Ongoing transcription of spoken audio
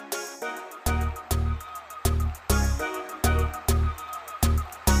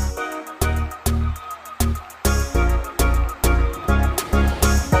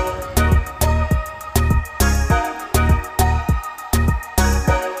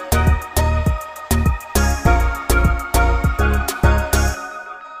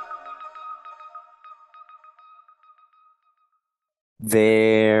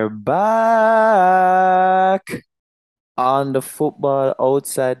They're back on the Football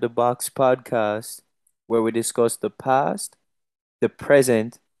Outside the Box podcast, where we discuss the past, the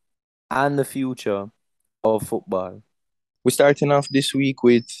present, and the future of football. We're starting off this week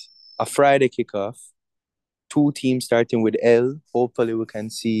with a Friday kickoff. Two teams starting with L. Hopefully, we can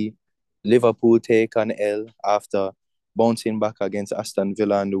see Liverpool take on L after bouncing back against Aston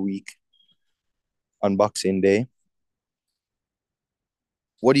Villa on the week on Boxing Day.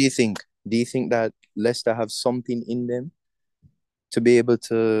 What do you think? Do you think that Leicester have something in them to be able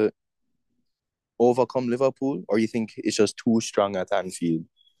to overcome Liverpool, or you think it's just too strong at Anfield?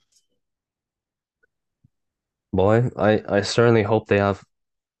 Boy, I certainly hope they have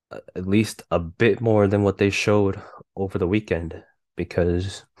at least a bit more than what they showed over the weekend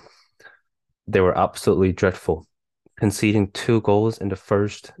because they were absolutely dreadful. Conceding two goals in the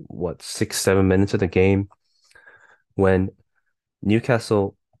first, 6, 7 minutes of the game when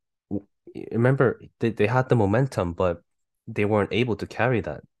Newcastle, remember, they had the momentum, but they weren't able to carry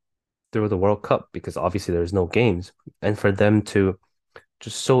that through the World Cup because obviously there's no games. And for them to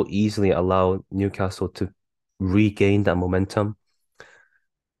just so easily allow Newcastle to regain that momentum,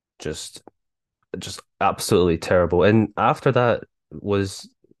 just just absolutely terrible. And after that was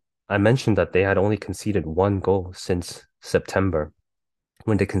I mentioned that they had only conceded one goal since September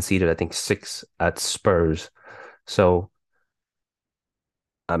when they conceded, I think, six at Spurs. So,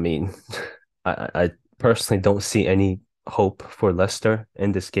 I mean, I personally don't see any hope for Leicester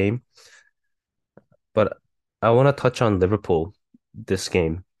in this game. But I want to touch on Liverpool this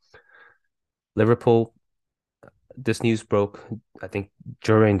game. Liverpool, this news broke, I think,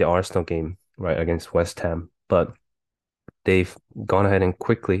 during the Arsenal game, right, against West Ham. But they've gone ahead and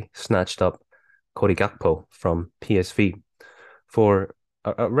quickly snatched up Cody Gakpo from PSV for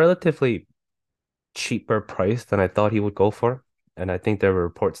a relatively cheaper price than I thought he would go for. And I think there were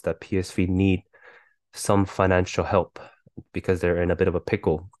reports that PSV need some financial help because they're in a bit of a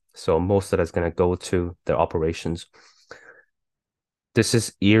pickle. So most of that's going to go to their operations. This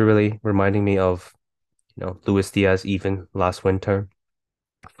is eerily reminding me of, Luis Diaz even last winter,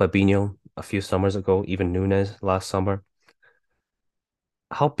 Fabinho a few summers ago, even Nunes last summer.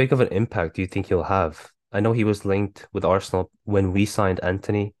 How big of an impact do you think he'll have? I know he was linked with Arsenal when we signed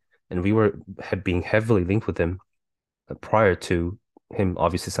Anthony, and we were being heavily linked with him prior to him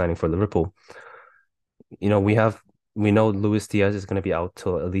obviously signing for Liverpool. You know, we know Luis Diaz is going to be out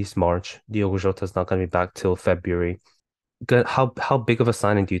till at least March. Diogo Jota is not going to be back till February. How big of a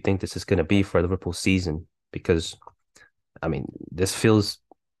signing do you think this is going to be for Liverpool season? Because I mean, this fills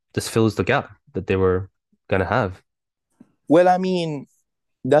the gap that they were going to have. Well, I mean,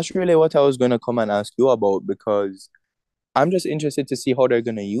 that's really what I was going to come and ask you about because I'm just interested to see how they're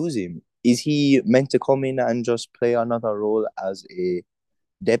going to use him. Is he meant to come in and just play another role as a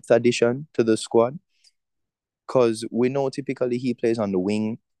depth addition to the squad? Because we know typically he plays on the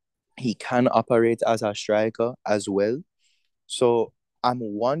wing. He can operate as a striker as well. So I'm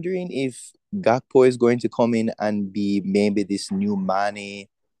wondering if Gakpo is going to come in and be maybe this new Mane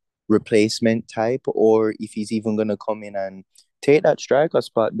replacement type, or if he's even going to come in and take that striker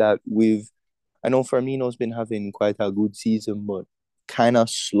spot that we've. I know Firmino's been having quite a good season, but kind of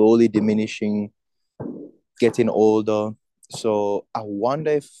slowly diminishing, getting older. So I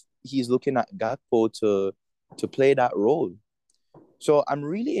wonder if he's looking at Gakpo to play that role. So I'm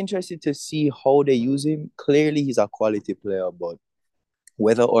really interested to see how they use him. Clearly, he's a quality player, but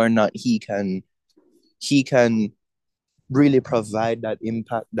whether or not he can really provide that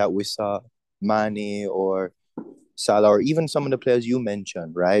impact that we saw Mane or Salah or even some of the players you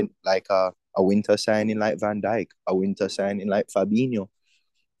mentioned, right? Like a winter signing like Van Dijk, a winter signing like Fabinho,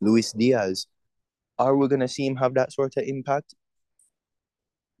 Luis Diaz. Are we gonna see him have that sort of impact?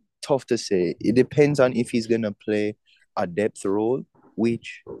 Tough to say. It depends on if he's gonna play a depth role,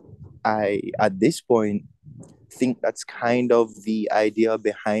 which I at this point think that's kind of the idea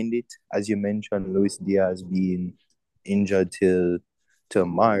behind it. As you mentioned, Luis Diaz being injured till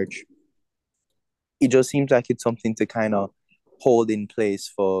March. It just seems like it's something to kind of hold in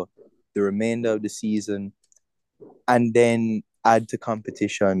place for the remainder of the season and then add to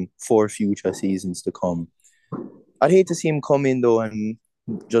competition for future seasons to come. I'd hate to see him come in though and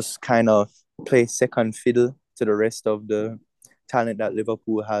just kind of play second fiddle to the rest of the talent that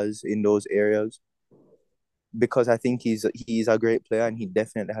Liverpool has in those areas because I think he's a great player and he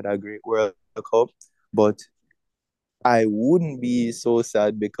definitely had a great World Cup. But I wouldn't be so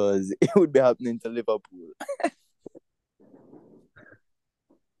sad because it would be happening to Liverpool.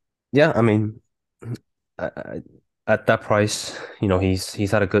 Yeah, I mean, at that price,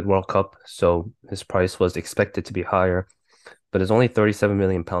 he's had a good World Cup, so his price was expected to be higher. but it's only 37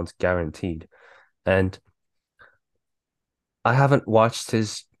 million pounds guaranteed. And I haven't watched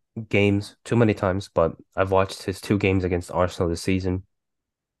his games too many times, but I've watched his two games against Arsenal this season.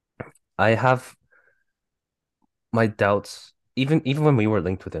 I have my doubts. Even when we were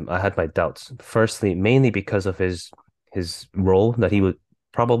linked with him, I had my doubts. Firstly, mainly because of his role that he would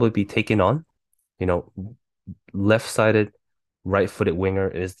probably be taking on. You know, left-sided, right-footed winger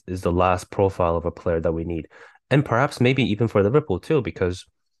is the last profile of a player that we need. And perhaps maybe even for Liverpool too, because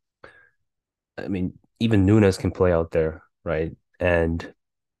I mean, even Nunes can play out there, right? And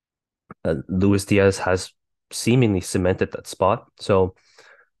Luis Diaz has seemingly cemented that spot. So,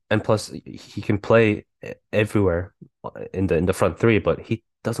 and plus he can play everywhere in the front three, but he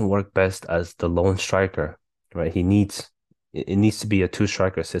doesn't work best as the lone striker, right? It needs to be a two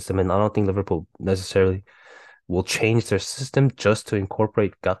striker system, and I don't think Liverpool necessarily will change their system just to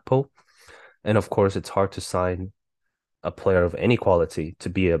incorporate Gakpo. And of course, it's hard to sign a player of any quality to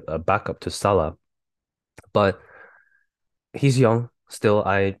be a backup to Salah, but he's young still.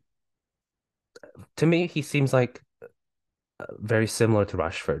 I To me, he seems like very similar to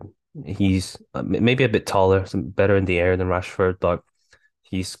Rashford. He's maybe a bit taller, better in the air than Rashford, but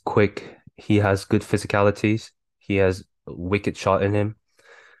he's quick. He has good physicalities. He has a wicked shot in him.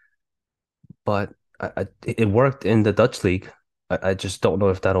 But it worked in the Dutch league. I just don't know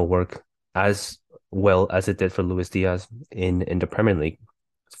if that'll work as well as it did for Luis Diaz in the Premier League.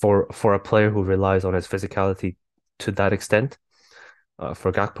 For a player who relies on his physicality to that extent,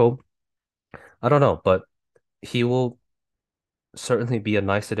 for Gakpo, I don't know, but he will certainly be a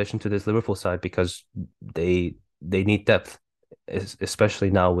nice addition to this Liverpool side because they need depth,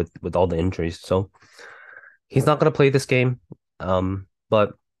 especially now with all the injuries. So he's not going to play this game.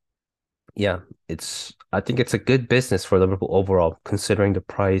 But yeah, it's I think it's a good business for Liverpool overall, considering the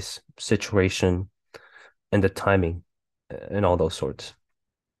price, situation, and the timing, and all those sorts.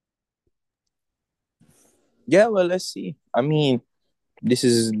 Yeah, well, let's see. I mean, this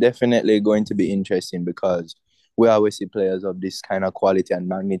is definitely going to be interesting because we always see players of this kind of quality and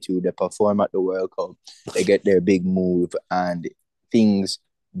magnitude. They perform at the World Cup, they get their big move, and things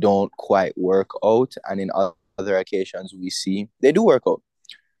don't quite work out. And in other occasions, we see they do work out.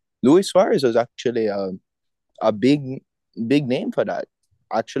 Luis Suarez was actually a big name for that.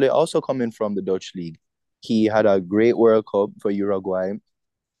 Actually, also coming from the Dutch league, he had a great World Cup for Uruguay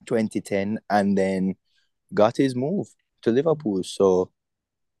 2010, and then got his move to Liverpool. So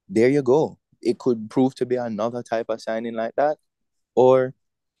there you go. It could prove to be another type of signing like that, or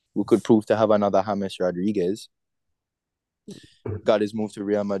we could prove to have another James Rodriguez. Got his move to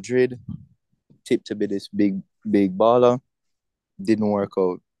Real Madrid, tipped to be this big baller, didn't work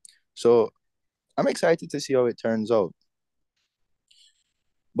out. So I'm excited to see how it turns out.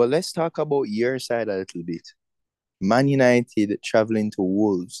 But let's talk about your side a little bit. Man United traveling to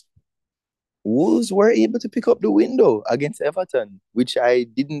Wolves. Wolves were able to pick up the window against Everton, which I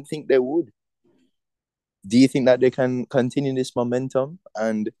didn't think they would. Do you think that they can continue this momentum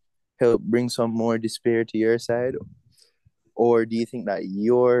and help bring some more despair to your side? Or do you think that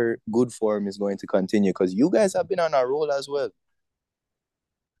your good form is going to continue? Because you guys have been on a roll as well.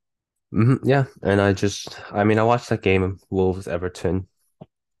 Yeah, and I mean, I watched that game, Wolves Everton.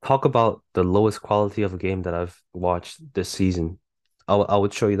 Talk about the lowest quality of a game that I've watched this season. I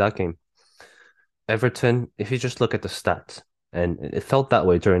would show you that game. Everton, if you just look at the stats, and it felt that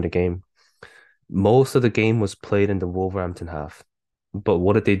way during the game. Most of the game was played in the Wolverhampton half. But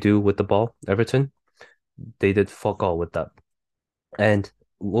what did they do with the ball, Everton? They did fuck all with that. And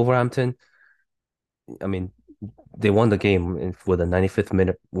Wolverhampton, I mean, they won the game with a 95th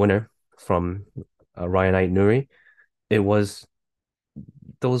minute winner from Ryan Ait-Nouri. It was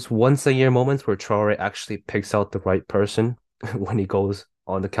those once a year moments where Traore actually picks out the right person when he goes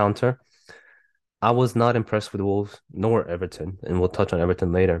on the counter. I was not impressed with Wolves nor Everton, and we'll touch on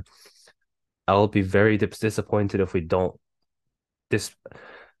Everton later. I'll be very disappointed if we don't. This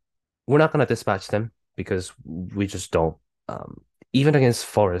We're not going to dispatch them because we just don't. Um, Even against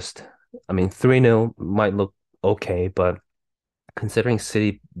Forest, I mean, 3-0 might look okay, but considering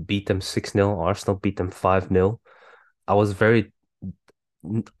City beat them 6-0, Arsenal beat them 5-0, I was very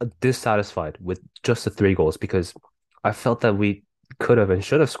dissatisfied with just the three goals because I felt that we could have and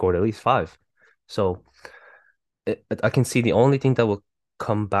should have scored at least five. So I can see the only thing that will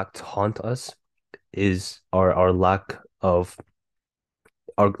come back to haunt us is our lack of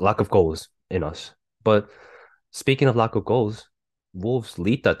goals in us. But speaking of lack of goals, Wolves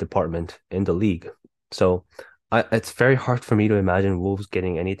lead that department in the league. So it's very hard for me to imagine Wolves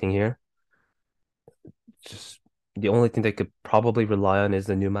getting anything here. Just the only thing they could probably rely on is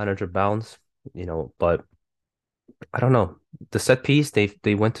the new manager bounce, but I don't know. The set piece,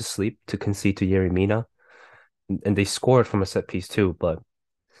 they went to sleep to concede to Yerry Mina, and they scored from a set piece too. But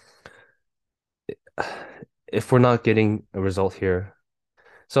if we're not getting a result here,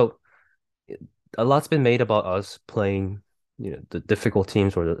 so a lot's been made about us playing, the difficult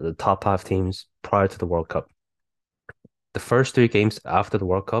teams or the top half teams prior to the World Cup. The first three games after the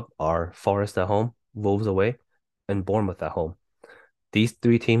World Cup are Forest at home, Wolves away, and Bournemouth at home. These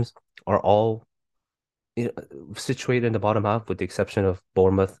three teams are all situated in the bottom half, with the exception of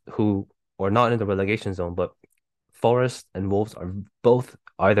Bournemouth, who are not in the relegation zone, but Forest and Wolves are both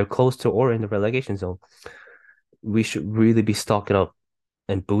either close to or in the relegation zone. We should really be stocking up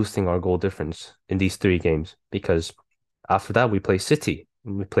and boosting our goal difference in these three games because after that we play City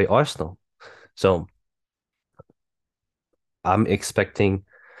and we play Arsenal. So I'm expecting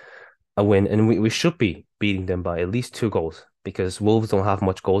a win, and we should be beating them by at least 2 goals because Wolves don't have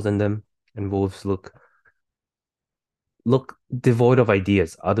much goals in them, and Wolves look devoid of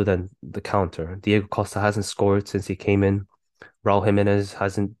ideas other than the counter. Diego Costa hasn't scored since he came in. Raul Jimenez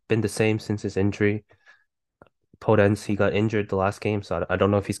hasn't been the same since his injury. Podence, he got injured the last game, so I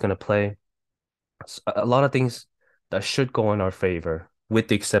don't know if he's going to play. A lot of things that should go in our favor, with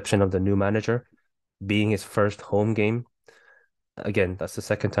the exception of the new manager being his first home game. Again, that's the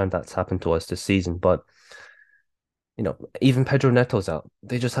second time that's happened to us this season. But even Pedro Neto's out.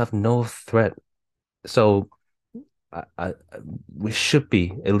 They just have no threat. So I we should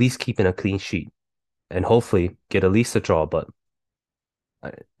be at least keeping a clean sheet and hopefully get at least a draw. But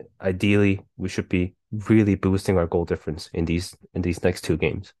I, ideally, we should be really boosting our goal difference in these next 2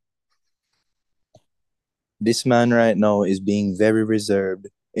 games. This man right now is being very reserved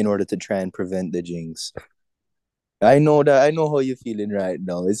in order to try and prevent the jinx. I know that. I know how you're feeling right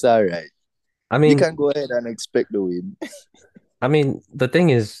now. It's all right. I You mean, can go ahead and expect the win. the thing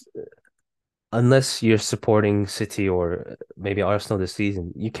is, unless you're supporting City or maybe Arsenal this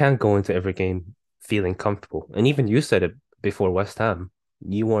season, you can't go into every game feeling comfortable. And even you said it before West Ham,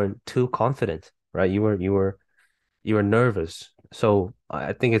 you weren't too confident, right? You were nervous. So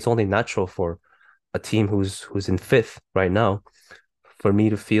I think it's only natural for a team who's in fifth right now for me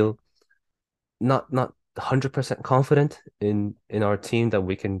to feel not 100% confident in our team that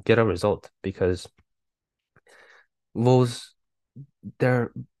we can get a result because Wolves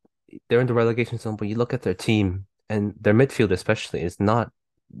they're they're in the relegation zone, but you look at their team and their midfield especially is not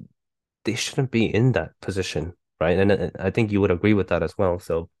they shouldn't be in that position, right? And I think you would agree with that as well.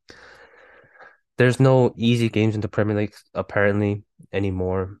 So there's no easy games in the Premier League apparently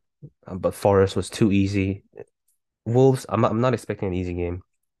anymore. But Forest was too easy. Wolves, I'm not expecting an easy game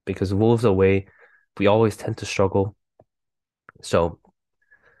because Wolves away, we always tend to struggle. So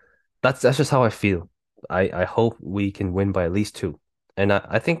that's just how I feel. I hope we can win by at least two. And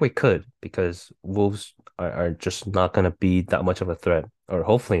I think we could because Wolves are just not going to be that much of a threat, or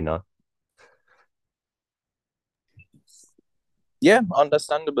hopefully not. Yeah,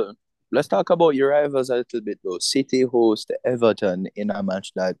 understandable. Let's talk about your rivals a little bit though. City host Everton in a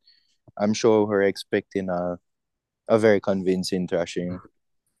match that I'm sure we're expecting a very convincing thrashing.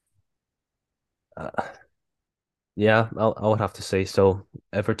 Uh, yeah, I would have to say so.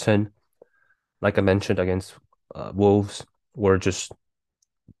 Everton, like I mentioned against Wolves, were just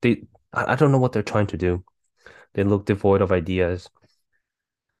they. I don't know what they're trying to do. They look devoid of ideas.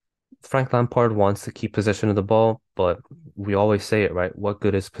 Frank Lampard wants to keep possession of the ball, but we always say it, right? What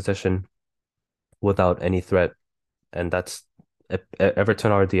good is possession without any threat? And that's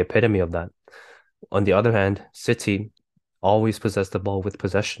Everton are the epitome of that. On the other hand, City always possess the ball with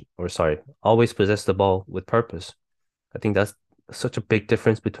possession, or sorry, always possess the ball with purpose. I think that's such a big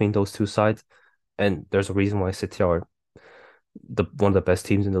difference between those two sides. And there's a reason why City are the one of the best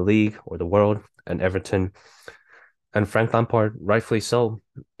teams in the league or the world, and Everton and Frank Lampard, rightfully so,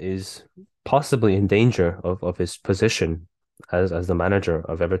 is possibly in danger of his position as the manager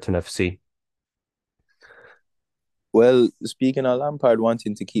of Everton FC. Well, speaking of Lampard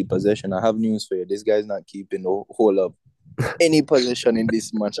wanting to keep possession, I have news for you. This guy's not keeping no hold up any possession in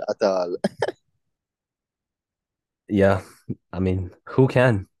this match at all. Yeah, who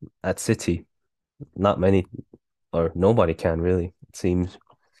can at City? Not many, or nobody can really, it seems.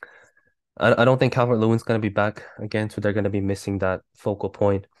 I don't think Calvert-Lewin's going to be back again, so they're going to be missing that focal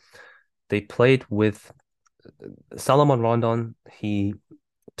point. They played with Salomon Rondon. He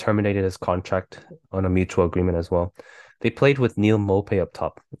terminated his contract on a mutual agreement as well. They played with Neil Maupay up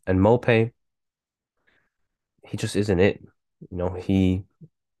top, and Maupay, he just isn't it.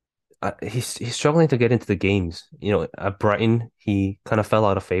 He's struggling to get into the games. At Brighton, he kind of fell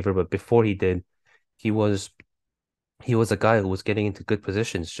out of favor, but before he did, he was he was a guy who was getting into good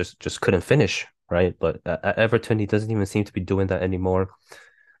positions, just couldn't finish. right? But at Everton, he doesn't even seem to be doing that anymore.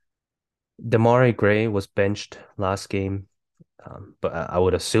 Demarai Gray was benched last game, but I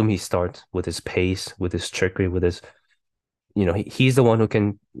would assume he starts with his pace, with his trickery, with his, he's the one who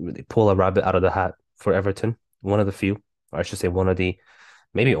can really pull a rabbit out of the hat for Everton. One of the few, or I should say, one of the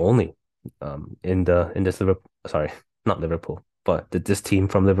maybe only in this Liverpool, sorry, not Liverpool, but this team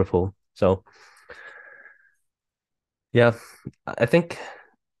from Liverpool. So yeah, I think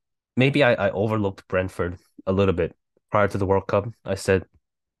maybe I overlooked Brentford a little bit prior to the World Cup. I said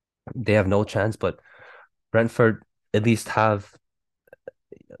they have no chance, but Brentford at least have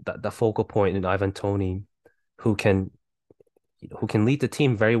that focal point in Ivan Toney, who can who can lead the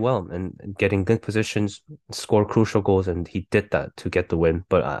team very well and get in good positions, score crucial goals, and he did that to get the win.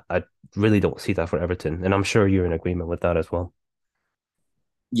 But I really don't see that for Everton, and I'm sure you're in agreement with that as well.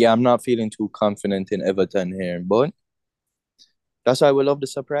 Yeah, I'm not feeling too confident in Everton here, but that's why we love the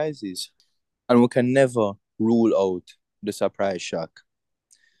surprises. And we can never rule out the surprise shock,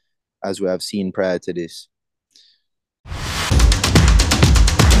 as we have seen prior to this.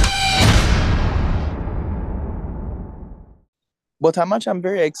 But how much I'm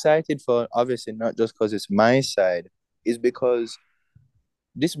very excited for, obviously, not just because it's my side, is because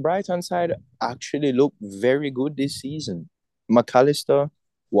this Brighton side actually looked very good this season. McAllister,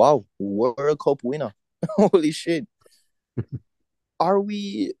 wow, World Cup winner. Holy shit. Are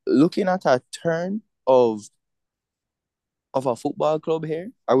we looking at a turn of a football club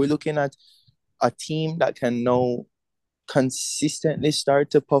here? Are we looking at a team that can now consistently start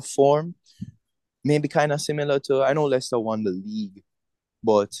to perform? Maybe kind of similar to, I know Leicester won the league,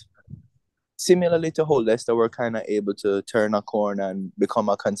 but similarly to how Leicester were kind of able to turn a corner and become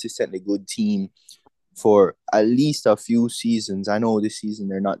a consistently good team for at least a few seasons. I know this season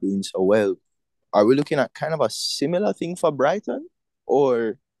they're not doing so well. Are we looking at kind of a similar thing for Brighton?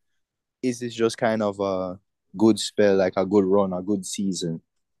 Or is this just kind of a good spell, like a good run, a good season?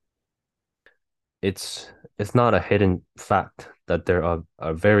 It's not a hidden fact that they're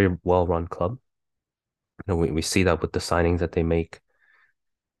a very well-run club. We see that with the signings that they make.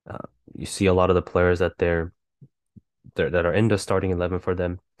 Uh, you see a lot of the players that are in the starting 11 for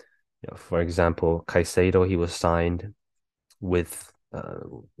them. For example, Caicedo, he was signed with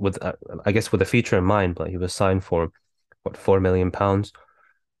I guess with a future in mind, but he was signed for what, £4 million.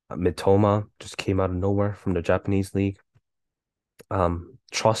 Mitoma just came out of nowhere from the Japanese league.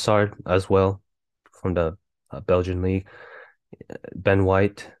 Trossard as well from the Belgian league. Ben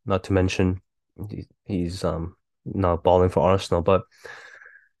White, not to mention he's now balling for Arsenal, but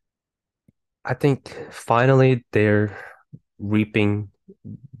I think finally they're reaping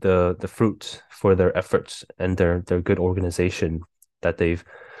the fruits for their efforts and their good organization that they've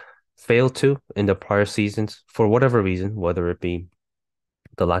failed to in the prior seasons for whatever reason, whether it be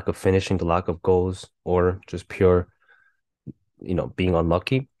the lack of finishing, the lack of goals, or just pure, being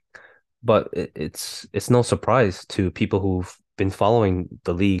unlucky. But it's no surprise to people who've been following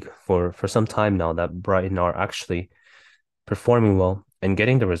the league for some time now that Brighton are actually performing well and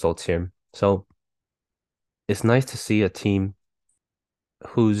getting the results here. So it's nice to see a team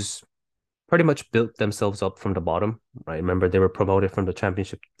who's pretty much built themselves up from the bottom, right? Remember, they were promoted from the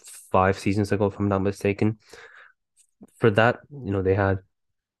championship 5 seasons ago, if I'm not mistaken. For that,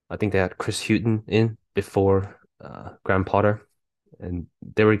 I think they had Chris Hughton in before Graham Potter, and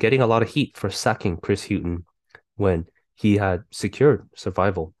they were getting a lot of heat for sacking Chris Hughton when he had secured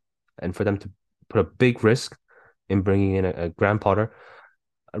survival. And for them to put a big risk in bringing in a Graham Potter,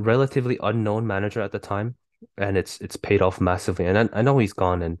 a relatively unknown manager at the time, and it's paid off massively. And I know he's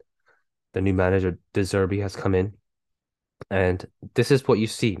gone, and the new manager, De Zerbi, has come in. And this is what you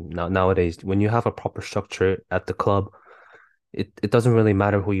see nowadays. When you have a proper structure at the club, it doesn't really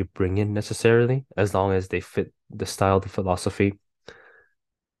matter who you bring in necessarily, as long as they fit the style, the philosophy.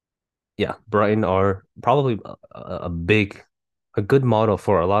 Yeah, Brighton are probably a good model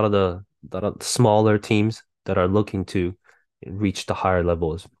for a lot of the smaller teams that are looking to reach the higher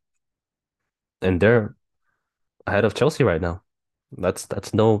levels. And they're ahead of Chelsea right now.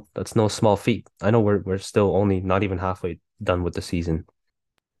 That's no small feat. I know we're still only not even halfway done with the season.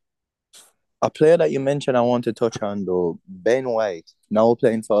 A player that you mentioned I want to touch on though, Ben White, now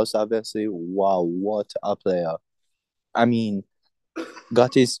playing for us, obviously. Wow, what a player. I mean,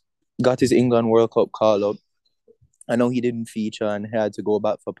 got his got his England World Cup call up. I know he didn't feature and he had to go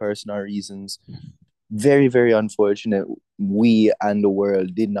back for personal reasons. Very, very unfortunate. We and the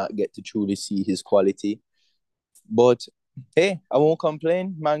world did not get to truly see his quality. But hey, I won't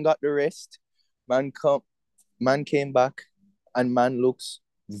complain. Man got the rest. Man come man came back and man looks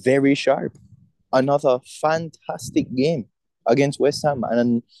very sharp. Another fantastic game against West Ham.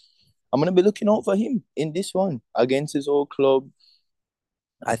 And I'm gonna be looking out for him in this one against his old club.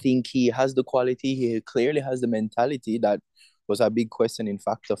 I think he has the quality. He clearly has the mentality that was a big questioning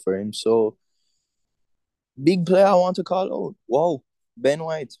factor for him. So big player I want to call out. Wow, Ben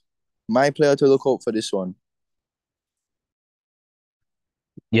White, my player to look out for this one.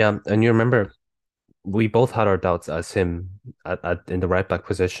 Yeah, and you remember we both had our doubts as him in the right back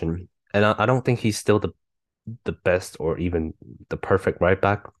position. And I don't think he's still the best or even the perfect right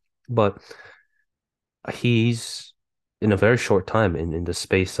back, but he's in a very short time in the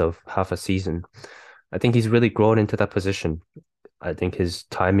space of half a season. I think he's really grown into that position. I think his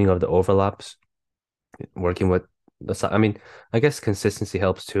timing of the overlaps, working with I mean, I guess consistency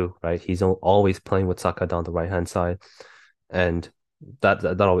helps too, right? He's always playing with Saka down the right hand side, and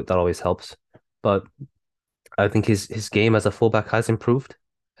that always helps. But I think his game as a fullback has improved,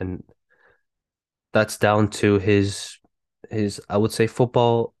 and that's down to his I would say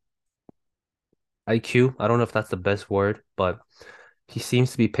football IQ. I don't know if that's the best word, but he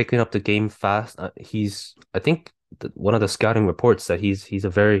seems to be picking up the game fast. I think one of the scouting reports that he's a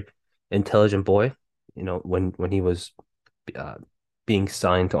very intelligent boy. You know, when he was uh, being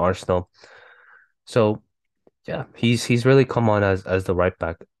signed to Arsenal. So yeah, he's really come on as the right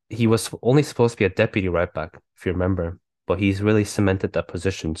back. He was only supposed to be a deputy right back, if you remember, but he's really cemented that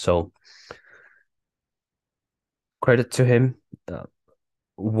position. So credit to him. Uh,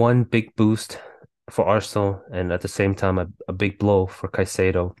 one big boost for Arsenal, and at the same time a big blow for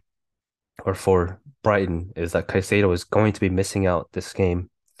Caicedo or for Brighton is that Caicedo is going to be missing out this game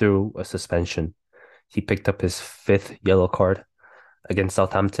through a suspension. He picked up his fifth yellow card against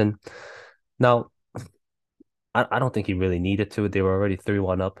Southampton. Now, I don't think he really needed to. They were already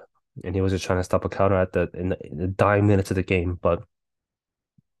 3-1 up, and he was just trying to stop a counter in the dying minutes of the game. But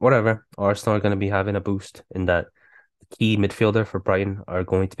whatever, Arsenal are going to be having a boost in that key midfielder for Brighton are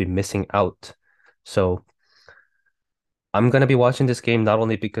going to be missing out. So I'm going to be watching this game not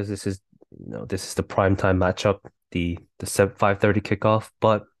only because this is the prime time matchup, the 5:30 kickoff,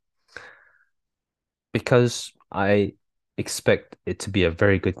 but because I expect it to be a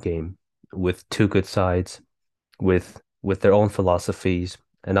very good game with two good sides with their own philosophies,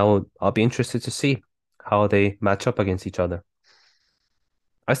 and I'll be interested to see how they match up against each other.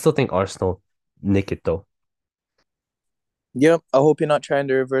 I still think Arsenal nick it though. Yep, I hope you're not trying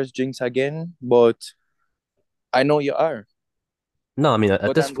to reverse jinx again, but I know you are. No, I mean at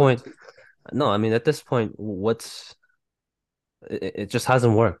But this I'm going point, to. no, I mean at this point, it just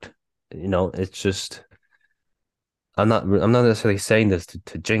hasn't worked. You know, it's just I'm not necessarily saying this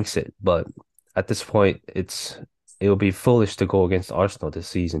to jinx it, but at this point, it would be foolish to go against Arsenal this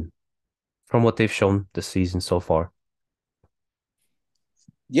season from what they've shown this season so far.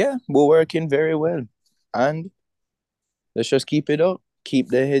 Yeah, we're working very well. And let's just keep it up. Keep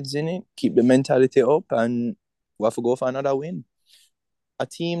the heads in it, keep the mentality up, and we have to go for another win. A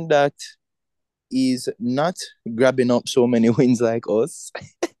team that is not grabbing up so many wins like us.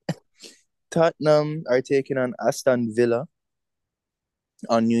 Tottenham are taking on Aston Villa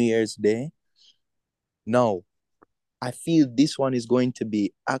on New Year's Day. Now, I feel this one is going to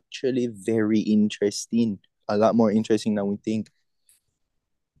be actually very interesting. A lot more interesting than we think.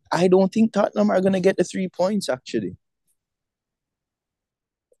 I don't think Tottenham are going to get the 3 points, actually.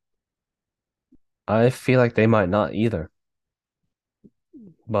 I feel like they might not either,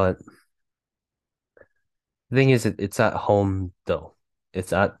 but the thing is, it's at home though.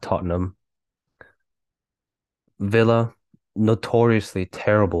 It's at Tottenham. Villa, notoriously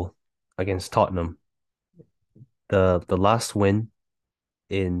terrible against Tottenham. The last win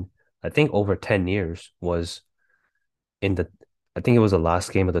in I think over 10 years was in the I think it was the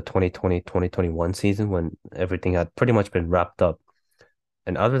last game of the 2020-2021 season when everything had pretty much been wrapped up.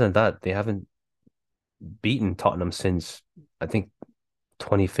 And other than that, they haven't beaten Tottenham since I think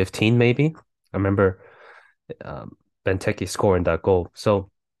 2015 maybe. I remember Benteke scoring that goal.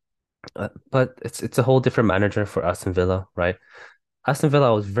 So but it's a whole different manager for Aston Villa, right? Aston Villa,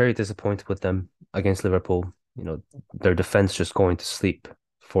 I was very disappointed with them against Liverpool. You know, their defense just going to sleep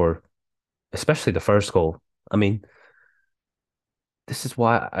for especially the first goal. I mean, this is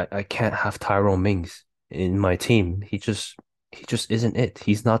why I can't have Tyrone Mings in my team. He just isn't it.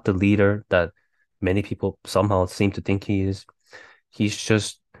 He's not the leader that many people somehow seem to think he is. He's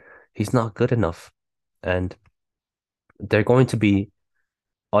just he's not good enough. And they're going to be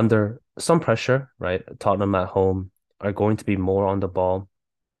under some pressure, right? Tottenham at home are going to be more on the ball,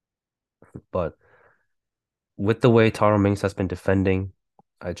 but with the way Tyrone Mings has been defending,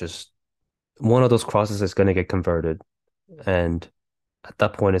 I just one of those crosses is going to get converted, and at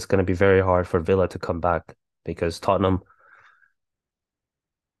that point, it's going to be very hard for Villa to come back because Tottenham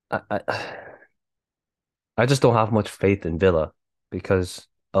I just don't have much faith in Villa because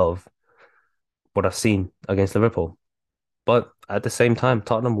of what I've seen against Liverpool. But at the same time,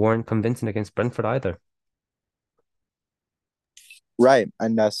 Tottenham weren't convincing against Brentford either. Right.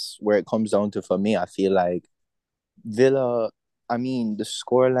 And that's where it comes down to for me. I feel like Villa, I mean, the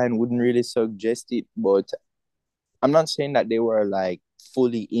scoreline wouldn't really suggest it, but I'm not saying that they were like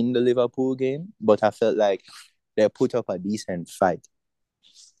fully in the Liverpool game, but I felt like they put up a decent fight.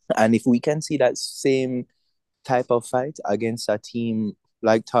 And if we can see that same type of fight against a team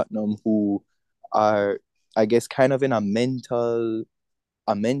like Tottenham who are, I guess, kind of in a mental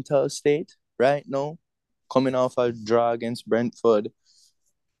state right now, coming off a draw against Brentford,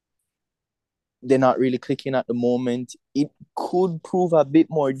 they're not really clicking at the moment. It could prove a bit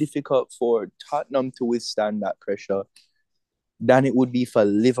more difficult for Tottenham to withstand that pressure than it would be for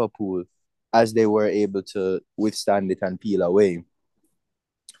Liverpool, as they were able to withstand it and peel away.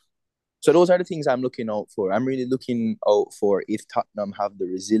 So those are the things I'm looking out for. I'm really looking out for if Tottenham have the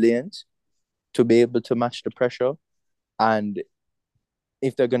resilience to be able to match the pressure, and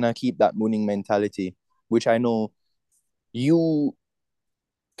if they're gonna keep that winning mentality, which I know you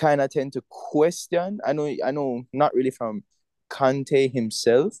kind of tend to question. I know, not really from Conte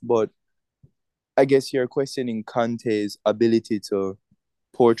himself, but I guess you're questioning Conte's ability to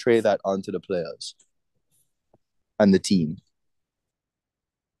portray that onto the players and the team.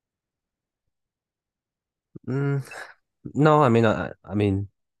 Mm, no, I mean,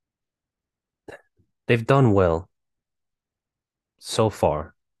 they've done well so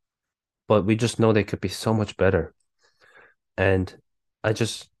far, but we just know they could be so much better. And it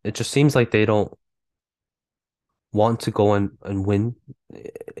just seems like they don't want to go and win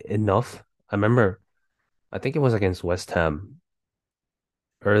enough. I remember, I think it was against West Ham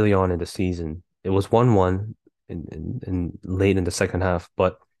early on in the season. It was 1-1 in late in the second half,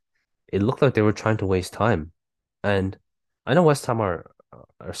 but it looked like they were trying to waste time. And I know West Ham are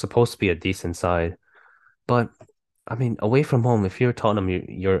supposed to be a decent side, but I mean, away from home, if you're Tottenham,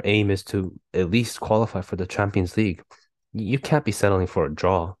 your aim is to at least qualify for the Champions League. You can't be settling for a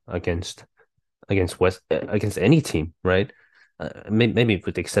draw against any team, right? Maybe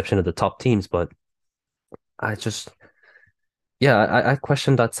with the exception of the top teams, but I just yeah, I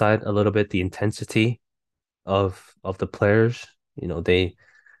question that side a little bit, the intensity of the players. You know, they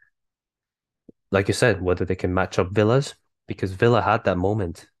like you said, whether they can match up Villa's, because Villa had that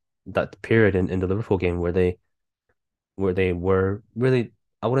moment, that period in the Liverpool game where they were really,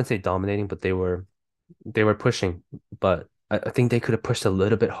 I wouldn't say dominating, but they were pushing. But I think they could have pushed a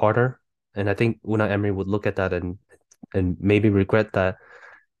little bit harder. And I think Unai Emery would look at that and maybe regret that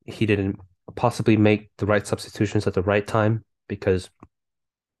he didn't possibly make the right substitutions at the right time because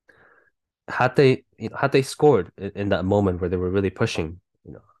had they scored in that moment where they were really pushing,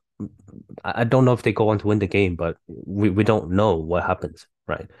 you know, I don't know if they go on to win the game, but we don't know what happens,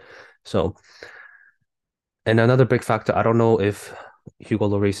 right? So, and another big factor, I don't know if Hugo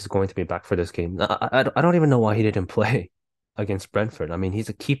Lloris is going to be back for this game. I don't even know why he didn't play against Brentford. I mean, he's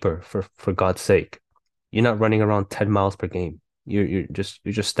a keeper for God's sake. You're not running around 10 miles per game. You're just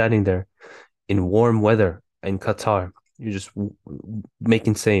standing there in warm weather in Qatar. You're just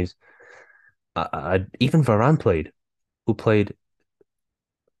making saves. Even Varane played, who played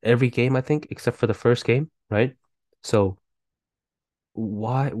every game, I think, except for the first game, right? So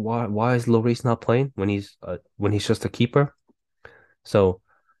why is Lloris not playing when he's just a keeper? So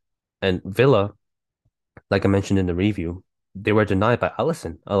and Villa, like I mentioned in the review, they were denied by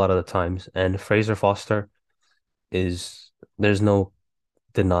Allison a lot of the times, and Fraser Foster is there's no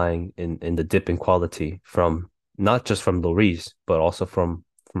denying in the dip in quality from not just from Lloris but also from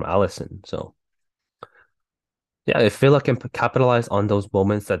Allison. So yeah, if Villa can capitalize on those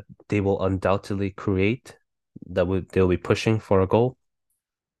moments that they will undoubtedly create, they'll be pushing for a goal.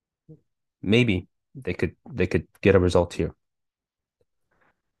 Maybe they could get a result here.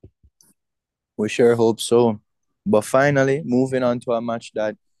 We sure hope so. But finally, moving on to a match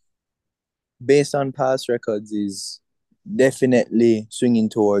that, based on past records, is definitely swinging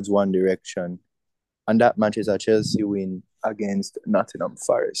towards one direction. And that match is a Chelsea win against Nottingham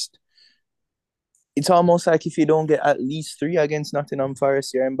Forest. It's almost like if you don't get at least three against Nottingham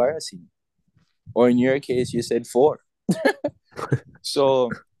Forest, you're embarrassing. Or in your case, you said four. So,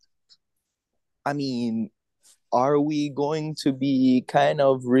 I mean, are we going to be kind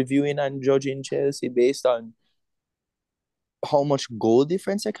of reviewing and judging Chelsea based on how much goal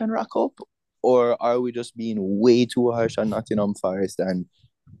difference they can rack up? Or are we just being way too harsh on Nottingham Forest and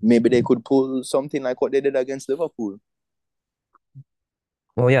maybe they could pull something like what they did against Liverpool?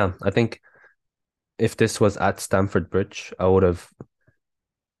 Well, yeah, I think if this was at Stamford Bridge,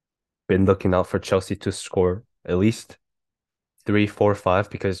 been looking out for Chelsea to score at least three, four, five,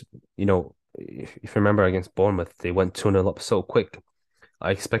 because if you remember against Bournemouth, they went 2-0 up so quick.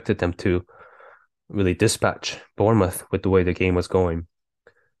 I expected them to really dispatch Bournemouth with the way the game was going.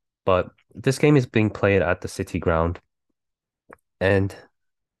 But this game is being played at the City ground, and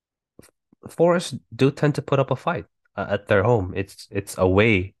Forest do tend to put up a fight at their home. It's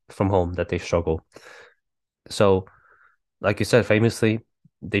away from home that they struggle. So, like you said, famously,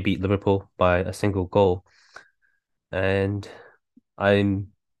 they beat Liverpool by a single goal, and I'm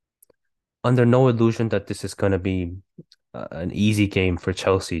under no illusion that this is going to be an easy game for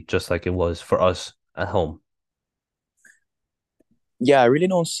Chelsea, just like it was for us at home. Yeah, I really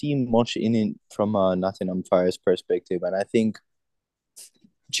don't see much in it from a Nottingham Forest perspective, and I think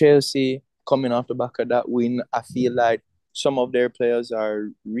Chelsea coming off the back of that win, I feel like some of their players are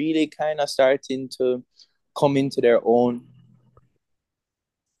really kind of starting to come into their own,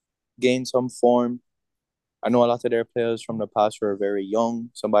 gain some form. I know a lot of their players from the past were very young.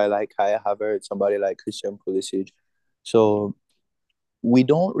 Somebody like Kai Havertz, somebody like Christian Pulisic. So we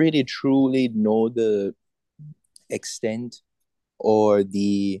don't really truly know the extent or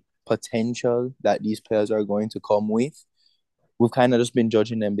the potential that these players are going to come with. We've kind of just been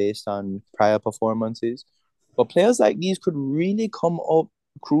judging them based on prior performances. But players like these could really come up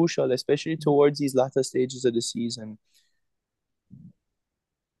crucial, especially towards these latter stages of the season,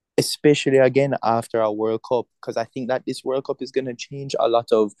 especially again after our World Cup, because I think that this World Cup is going to change a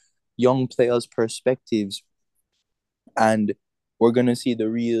lot of young players' perspectives, and we're going to see the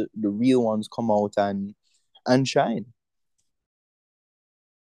real ones come out and shine.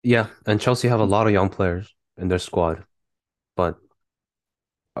 Yeah, and Chelsea have a lot of young players in their squad, but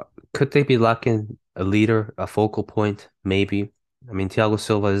uh, could they be lacking a leader, a focal point? Maybe. I mean, Thiago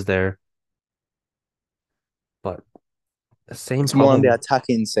Silva is there, but the same It's more on the problem,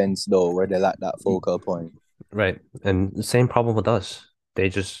 attacking sense though, where they lack that focal point. right? And the same problem with us. They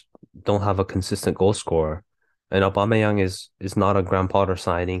just don't have a consistent goal scorer. And Aubameyang is not a Graham Potter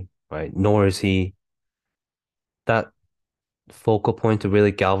signing, right? Nor is he that focal point to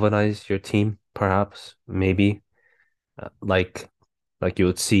really galvanize your team, perhaps, maybe, like you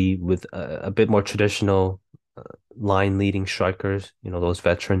would see with a bit more traditional uh, line leading strikers, those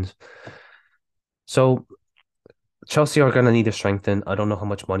veterans. So Chelsea are going to need to strengthen. I don't know how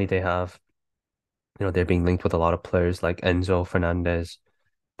much money they have. They're being linked with a lot of players like Enzo Fernandez.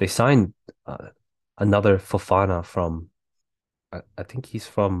 They signed another Fofana from, I think he's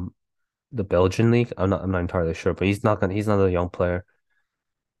from the Belgian league. I'm not entirely sure, but he's not a young player.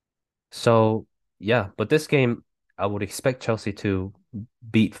 So yeah, but this game I would expect Chelsea to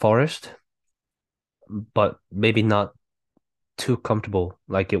beat Forest, but maybe not too comfortable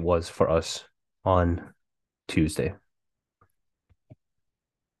like it was for us on Tuesday.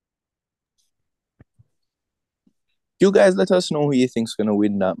 You guys let us know who you think's gonna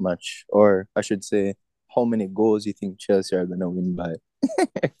win that match, or I should say, how many goals you think Chelsea are gonna win by.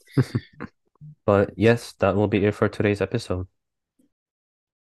 But yes, that will be it for today's episode.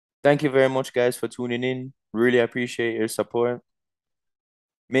 Thank you very much, guys, for tuning in. Really appreciate your support.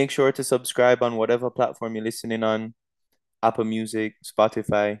 Make sure to subscribe on whatever platform you're listening on, Apple Music,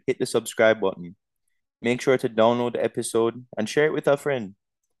 Spotify. Hit the subscribe button. Make sure to download the episode and share it with a friend.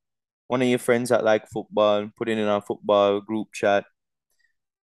 One of your friends that like football, put it in our football group chat.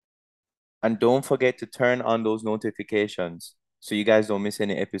 And don't forget to turn on those notifications so you guys don't miss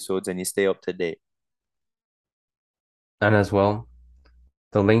any episodes and you stay up to date. And as well,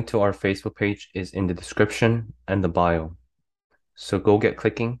 the link to our Facebook page is in the description and the bio. So go get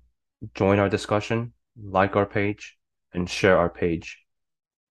clicking, join our discussion, like our page, and share our page.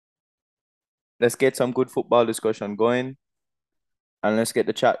 Let's get some good football discussion going and let's get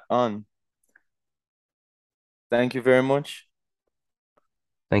the chat on. Thank you very much.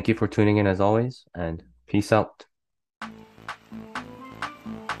 Thank you for tuning in as always, and peace out.